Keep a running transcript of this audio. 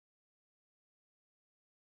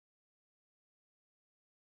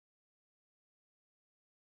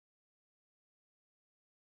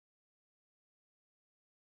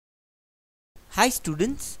Hi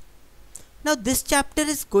students. Now this chapter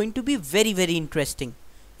is going to be very interesting.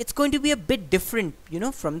 It's going to be a bit different,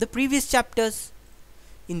 from the previous chapters.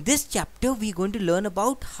 In this chapter we are going to learn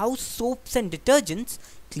about how soaps and detergents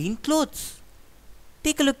clean clothes.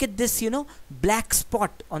 Take a look at this, black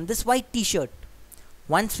spot on this white t-shirt.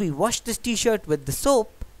 Once we wash this t-shirt with the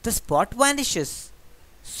soap, the spot vanishes.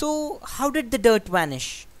 So how did the dirt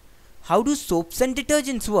vanish? How do soaps and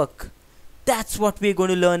detergents work? That's what we're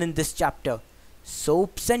going to learn in this chapter.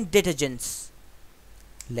 Soaps and detergents.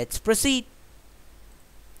 Let's proceed.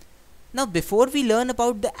 Now before we learn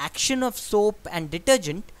about the action of soap and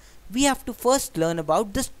detergent, we have to first learn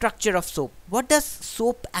about the structure of soap. What does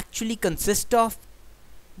soap actually consist of?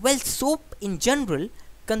 Well, soap in general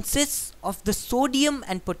consists of the sodium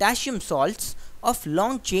and potassium salts of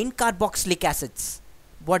long chain carboxylic acids.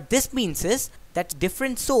 What this means is that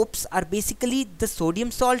different soaps are basically the sodium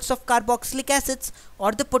salts of carboxylic acids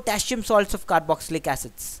or the potassium salts of carboxylic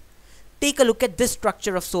acids. Take a look at this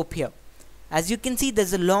structure of soap here. As you can see,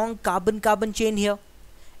 there's a long carbon-carbon chain here.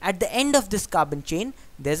 At the end of this carbon chain,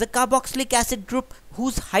 there's a carboxylic acid group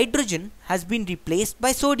whose hydrogen has been replaced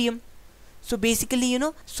by sodium. So basically,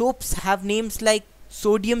 soaps have names like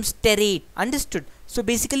sodium stearate. Understood? So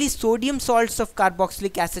basically, sodium salts of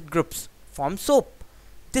carboxylic acid groups form soap.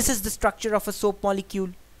 This is the structure of a soap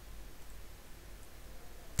molecule.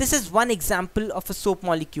 This is one example of a soap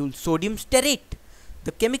molecule, sodium stearate.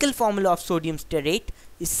 The chemical formula of sodium stearate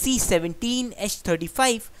is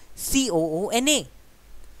C17H35COONA.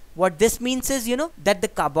 What this means is, that the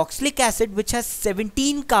carboxylic acid, which has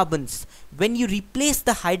 17 carbons, when you replace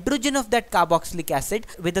the hydrogen of that carboxylic acid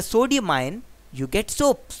with a sodium ion, you get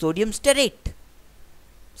soap, sodium stearate.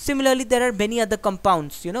 Similarly, there are many other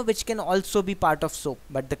compounds, which can also be part of soap.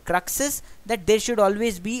 But the crux is that there should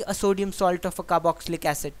always be a sodium salt of a carboxylic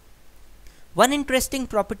acid. One interesting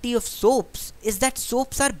property of soaps is that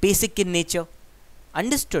soaps are basic in nature.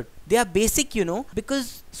 Understood? They are basic,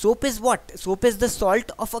 because soap is what? Soap is the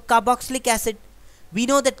salt of a carboxylic acid. We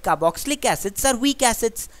know that carboxylic acids are weak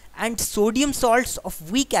acids and sodium salts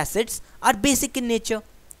of weak acids are basic in nature,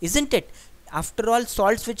 isn't it? After all,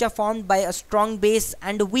 salts which are formed by a strong base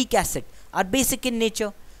and a weak acid are basic in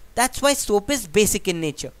nature. That's why soap is basic in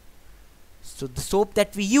nature. So the soap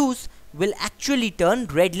that we use will actually turn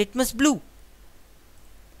red litmus blue.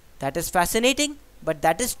 That is fascinating, but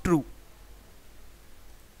that is true.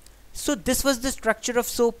 So this was the structure of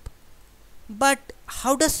soap. But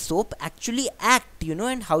how does soap actually act,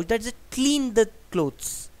 and how does it clean the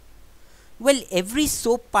clothes? Well, every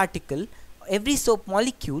soap particle, every soap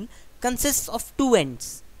molecule consists of two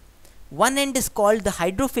ends. One end is called the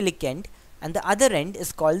hydrophilic end and the other end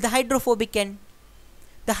is called the hydrophobic end.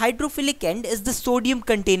 The hydrophilic end is the sodium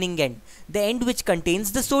containing end, the end which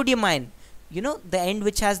contains the sodium ion, the end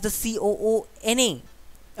which has the COONA.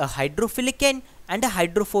 A hydrophilic end and a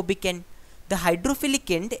hydrophobic end. The hydrophilic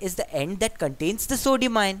end is the end that contains the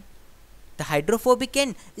sodium ion. The hydrophobic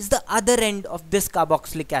end is the other end of this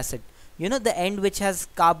carboxylic acid, the end which has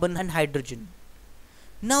carbon and hydrogen.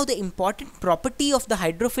 Now the important property of the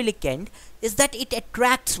hydrophilic end is that it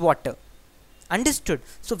attracts water. Understood?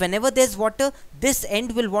 So whenever there's water, this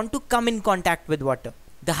end will want to come in contact with water.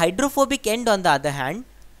 The hydrophobic end, on the other hand,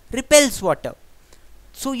 repels water.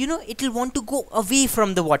 So it will want to go away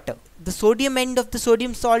from the water. The sodium end of the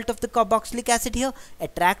sodium salt of the carboxylic acid here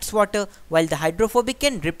attracts water, while the hydrophobic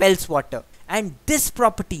end repels water. And this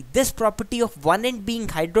property of one end being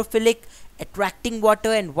hydrophilic, attracting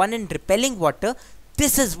water, and one end repelling water,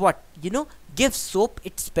 this is what, gives soap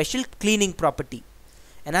its special cleaning property.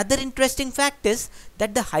 Another interesting fact is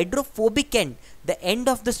that the hydrophobic end, the end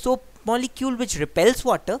of the soap molecule which repels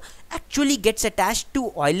water, actually gets attached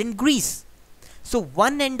to oil and grease. So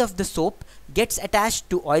one end of the soap gets attached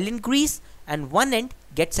to oil and grease and one end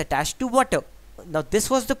gets attached to water. Now this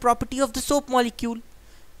was the property of the soap molecule.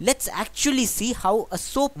 Let's actually see how a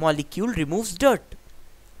soap molecule removes dirt.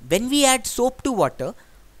 When we add soap to water,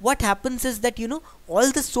 what happens is that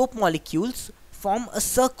all the soap molecules form a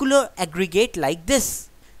circular aggregate like this.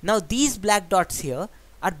 Now these black dots here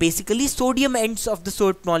are basically sodium ends of the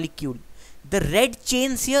soap molecule. The red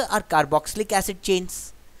chains here are carboxylic acid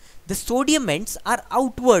chains. The sodium ends are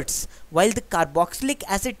outwards while the carboxylic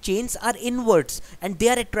acid chains are inwards, and they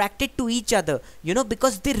are attracted to each other,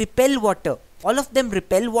 because they repel water. All of them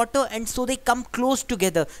repel water, and so they come close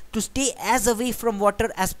together to stay as away from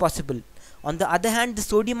water as possible. On the other hand, the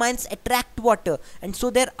sodium ions attract water, and so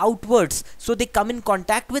they're outwards, so they come in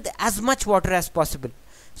contact with as much water as possible.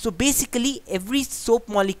 So basically every soap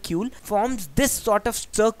molecule forms this sort of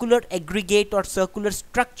circular aggregate or circular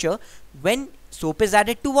structure when soap is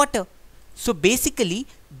added to water. So basically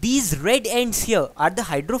These red ends here are the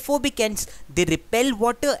hydrophobic ends. They repel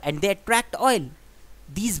water and they attract oil.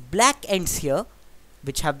 These black ends here,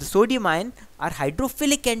 which have the sodium ion, are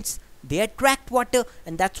hydrophilic ends. They attract water,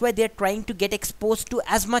 and that's why they are trying to get exposed to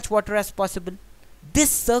as much water as possible. This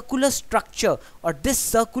circular structure, or this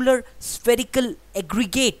circular spherical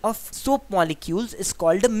aggregate of soap molecules, is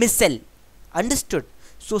called a micelle. Understood?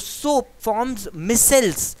 So soap forms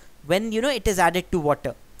micelles when it is added to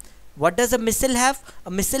water. What does a micelle have? A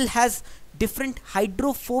micelle has different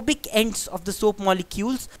hydrophobic ends of the soap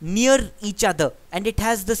molecules near each other, and it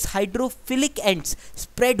has this hydrophilic ends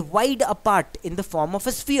spread wide apart in the form of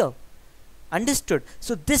a sphere. Understood?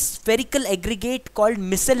 So this spherical aggregate called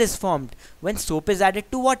micelle is formed when soap is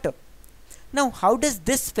added to water. Now how does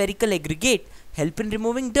this spherical aggregate help in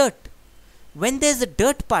removing dirt? When there is a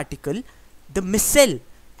dirt particle, the micelle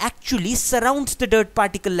actually surrounds the dirt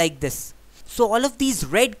particle like this. So all of these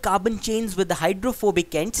red carbon chains with the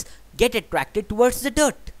hydrophobic ends get attracted towards the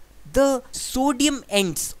dirt. The sodium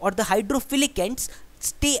ends or the hydrophilic ends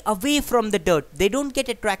stay away from the dirt. They don't get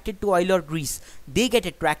attracted to oil or grease. They get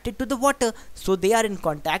attracted to the water, so they are in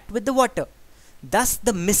contact with the water. Thus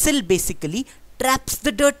the micelle basically traps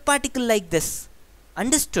the dirt particle like this.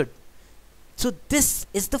 Understood? So this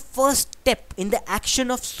is the first step in the action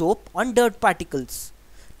of soap on dirt particles.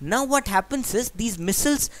 Now what happens is these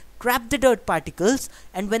micelles trap the dirt particles,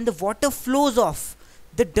 and when the water flows off,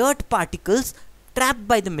 the dirt particles trapped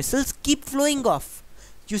by the micelles keep flowing off.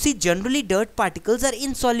 You see, generally dirt particles are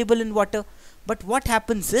insoluble in water, but what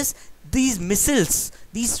happens is these micelles,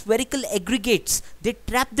 these spherical aggregates, they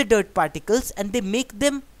trap the dirt particles and they make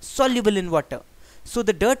them soluble in water. So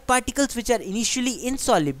the dirt particles which are initially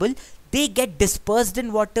insoluble, they get dispersed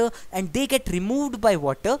in water and they get removed by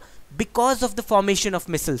water because of the formation of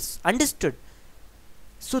micelles. Understood?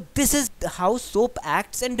 So this is how soap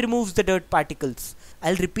acts and removes the dirt particles.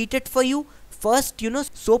 I'll repeat it for you. First,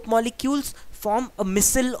 soap molecules form a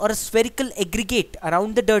micelle or a spherical aggregate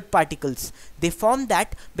around the dirt particles. They form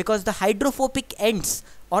that because the hydrophobic ends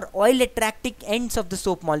or oil attracting ends of the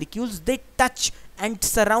soap molecules, they touch and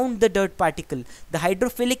surround the dirt particle. The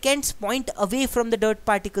hydrophilic ends point away from the dirt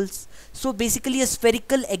particles. So basically a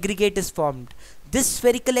spherical aggregate is formed. This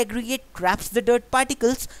spherical aggregate traps the dirt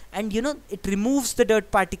particles and it removes the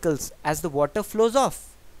dirt particles as the water flows off.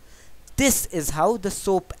 This is how the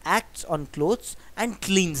soap acts on clothes and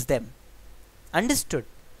cleans them. Understood?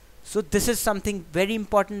 So this is something very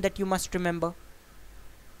important that you must remember.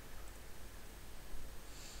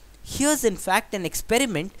 Here's in fact an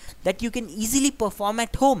experiment that you can easily perform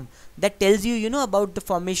at home that tells you, about the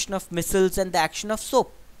formation of micelles and the action of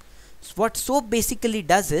soap. So what soap basically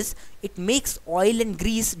does is it makes oil and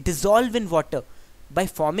grease dissolve in water by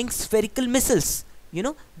forming spherical micelles,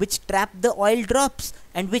 which trap the oil drops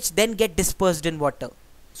and which then get dispersed in water.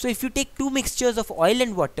 So if you take two mixtures of oil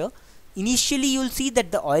and water, initially you will see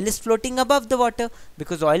that the oil is floating above the water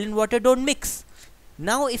because oil and water don't mix.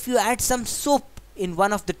 Now if you add some soap in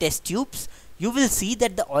one of the test tubes, you will see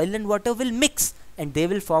that the oil and water will mix and they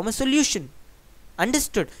will form a solution.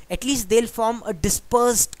 Understood? At least they'll form a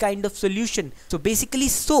dispersed kind of solution. So basically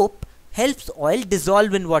soap helps oil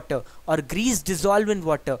dissolve in water or grease dissolve in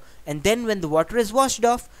water, and then when the water is washed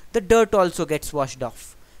off, the dirt also gets washed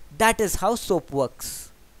off. That is how soap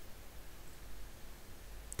works.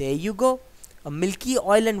 There you go. A milky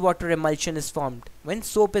oil and water emulsion is formed when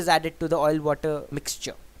soap is added to the oil-water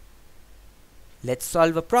mixture. Let's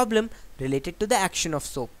solve a problem related to the action of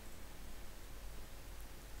soap.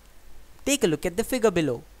 Take a look at the figure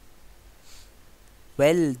below.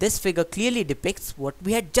 Well, this figure clearly depicts what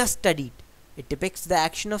we had just studied. It depicts the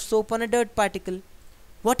action of soap on a dirt particle.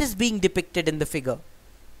 What is being depicted in the figure?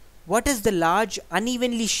 What is the large,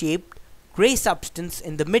 unevenly shaped, grey substance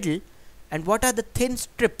in the middle, and what are the thin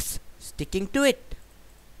strips sticking to it?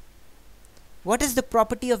 What is the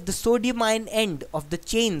property of the sodium ion end of the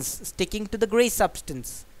chains sticking to the grey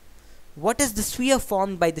substance? What is the sphere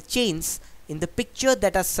formed by the chains in the picture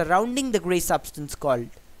that are surrounding the grey substance called?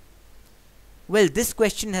 Well, this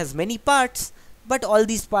question has many parts, but all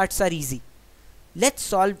these parts are easy. Let's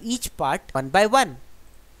solve each part one by one.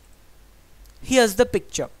 Here's the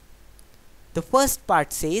picture. The first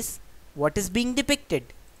part says, what is being depicted?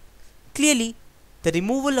 Clearly, the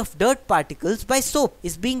removal of dirt particles by soap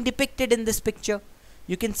is being depicted in this picture.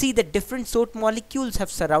 You can see that different soap molecules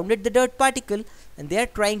have surrounded the dirt particle and they are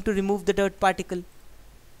trying to remove the dirt particle.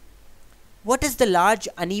 What is the large,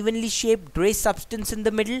 unevenly shaped grey substance in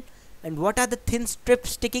the middle, and what are the thin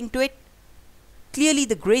strips sticking to it? Clearly,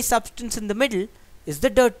 the grey substance in the middle is the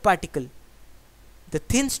dirt particle. The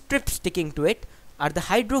thin strips sticking to it are the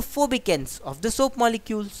hydrophobic ends of the soap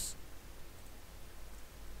molecules.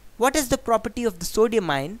 What is the property of the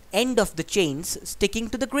sodium ion end of the chains sticking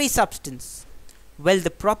to the grey substance? Well,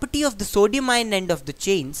 the property of the sodium ion end of the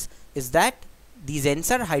chains is that these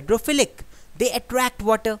ends are hydrophilic. They attract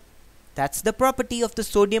water. That's the property of the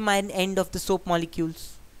sodium ion end of the soap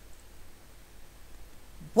molecules.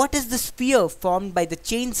 What is the sphere formed by the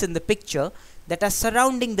chains in the picture that are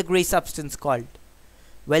surrounding the grey substance called?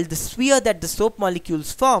 Well, the sphere that the soap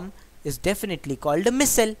molecules form is definitely called a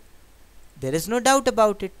micelle. There is no doubt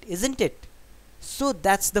about it, isn't it? So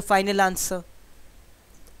that's the final answer.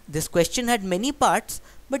 This question had many parts,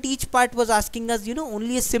 but each part was asking us,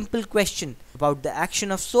 only a simple question about the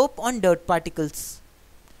action of soap on dirt particles.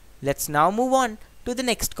 Let's now move on to the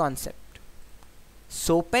next concept.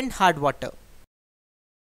 Soap and hard water.